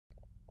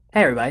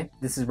Hey everybody,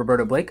 this is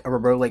Roberto Blake of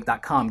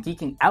robertoblake.com,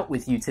 geeking out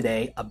with you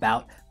today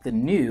about the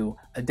new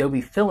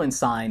Adobe Fill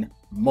Sign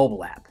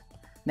mobile app.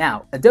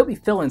 Now, Adobe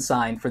Fill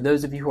Sign, for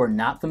those of you who are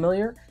not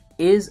familiar,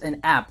 is an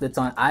app that's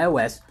on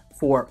iOS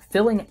for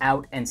filling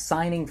out and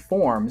signing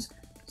forms,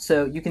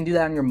 so you can do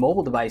that on your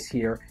mobile device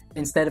here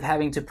instead of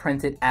having to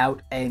print it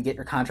out and get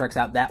your contracts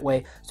out that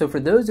way. So for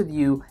those of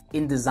you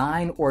in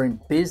design or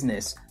in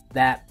business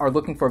that are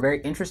looking for a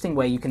very interesting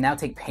way you can now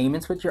take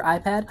payments with your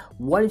iPad,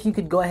 what if you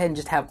could go ahead and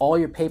just have all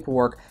your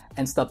paperwork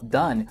and stuff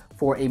done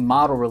for a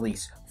model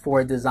release,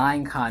 for a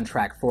design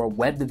contract, for a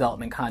web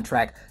development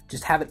contract,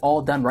 just have it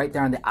all done right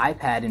there on the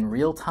iPad in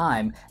real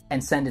time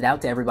and send it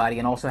out to everybody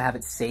and also have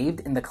it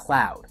saved in the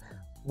cloud.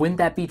 Wouldn't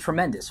that be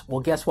tremendous? Well,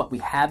 guess what? We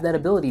have that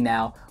ability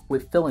now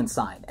with Fill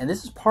Sign. And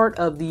this is part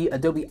of the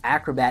Adobe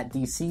Acrobat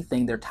DC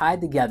thing. They're tied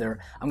together.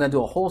 I'm going to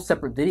do a whole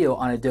separate video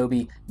on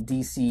Adobe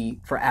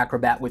DC for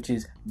Acrobat, which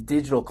is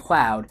Digital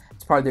Cloud.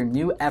 It's part of their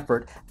new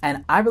effort.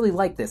 And I really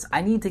like this.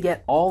 I need to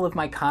get all of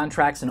my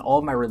contracts and all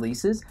of my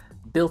releases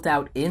built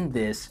out in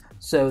this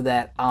so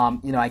that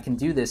I can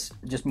do this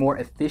just more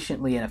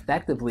efficiently and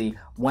effectively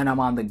when I'm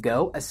on the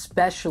go,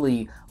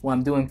 especially when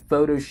I'm doing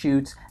photo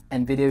shoots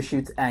and video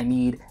shoots. I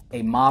need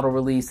a model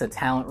release, a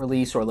talent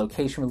release, or a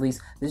location release.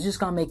 This is just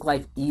gonna make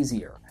life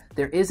easier.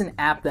 There is an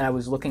app that I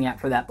was looking at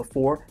for that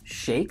before,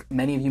 Shake.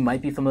 Many of you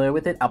might be familiar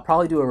with it. I'll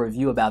probably do a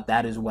review about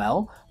that as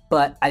well.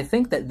 But I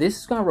think that this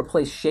is gonna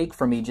replace Shake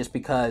for me just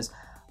because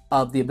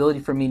of the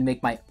ability for me to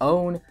make my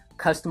own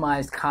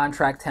customized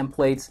contract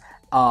templates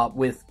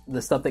with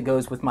the stuff that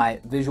goes with my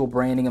visual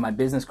branding and my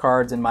business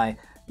cards and my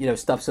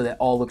stuff so that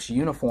all looks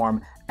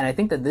uniform. And I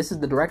think that this is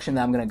the direction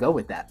that I'm gonna go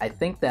with that. I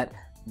think that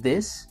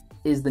this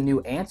is the new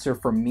answer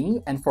for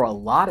me and for a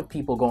lot of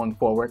people going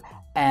forward.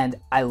 And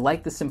I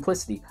like the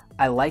simplicity.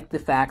 I like the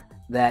fact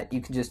that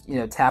you can just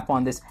tap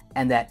on this,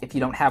 and that if you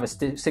don't have a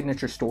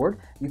signature stored,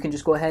 you can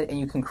just go ahead and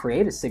you can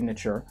create a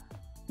signature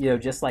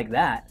just like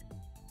that,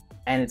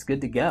 and it's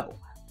good to go.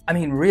 I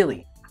mean,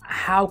 really,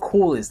 how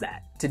cool is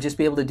that to just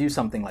be able to do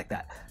something like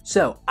that?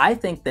 So I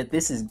think that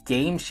this is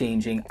game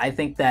changing. I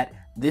think that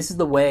this is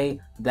the way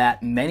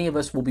that many of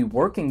us will be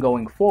working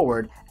going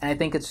forward, and I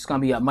think it's just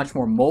going to be a much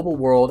more mobile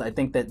world. I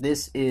think that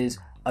this is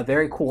a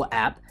very cool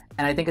app,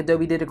 and I think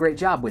Adobe did a great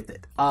job with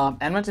it. And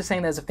I'm not just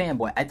saying that as a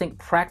fanboy. I think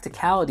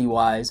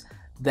practicality-wise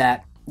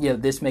that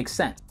this makes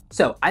sense.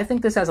 So I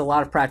think this has a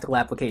lot of practical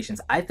applications.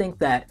 I think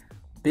that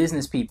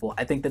business people,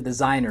 I think that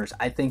designers,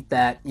 I think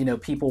that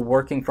people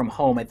working from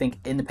home, I think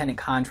independent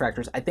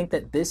contractors, I think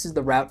that this is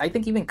the route. I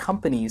think even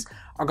companies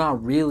are going to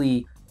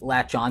really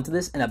latch onto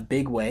this in a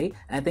big way,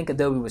 and I think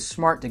Adobe was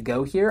smart to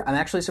go here. I'm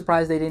actually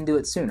surprised they didn't do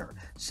it sooner.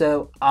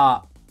 So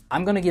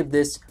I'm going to give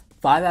this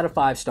 5 out of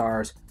 5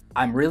 stars.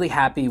 I'm really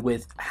happy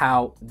with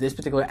how this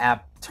particular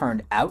app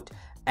turned out,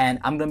 and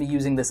I'm going to be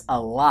using this a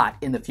lot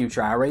in the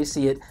future. I already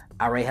see it.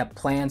 I already have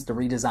plans to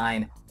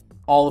redesign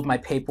all of my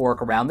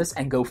paperwork around this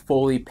and go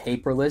fully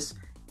paperless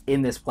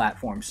in this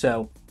platform.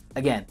 So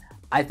again,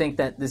 I think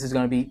that this is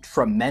going to be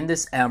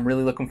tremendous, and I'm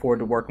really looking forward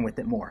to working with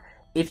it more.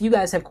 If you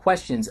guys have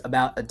questions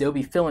about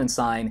Adobe Fill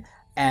Sign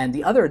and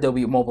the other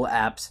Adobe mobile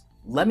apps,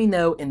 let me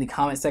know in the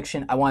comment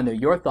section. I want to know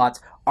your thoughts.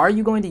 Are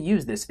you going to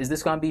use this? Is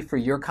this going to be for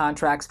your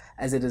contracts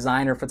as a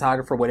designer,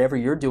 photographer, whatever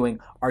you're doing?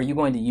 Are you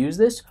going to use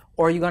this,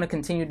 or are you going to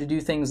continue to do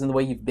things in the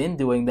way you've been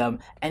doing them?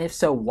 And if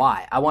so,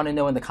 why? I want to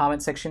know in the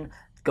comment section.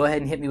 Go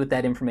ahead and hit me with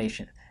that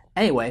information.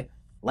 Anyway,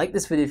 like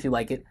this video if you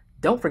like it.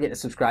 Don't forget to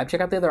subscribe.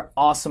 Check out the other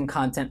awesome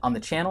content on the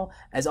channel.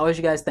 As always,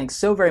 you guys, thanks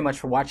so very much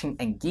for watching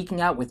and geeking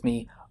out with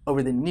me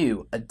over the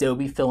new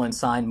Adobe Fill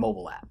Sign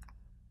mobile app.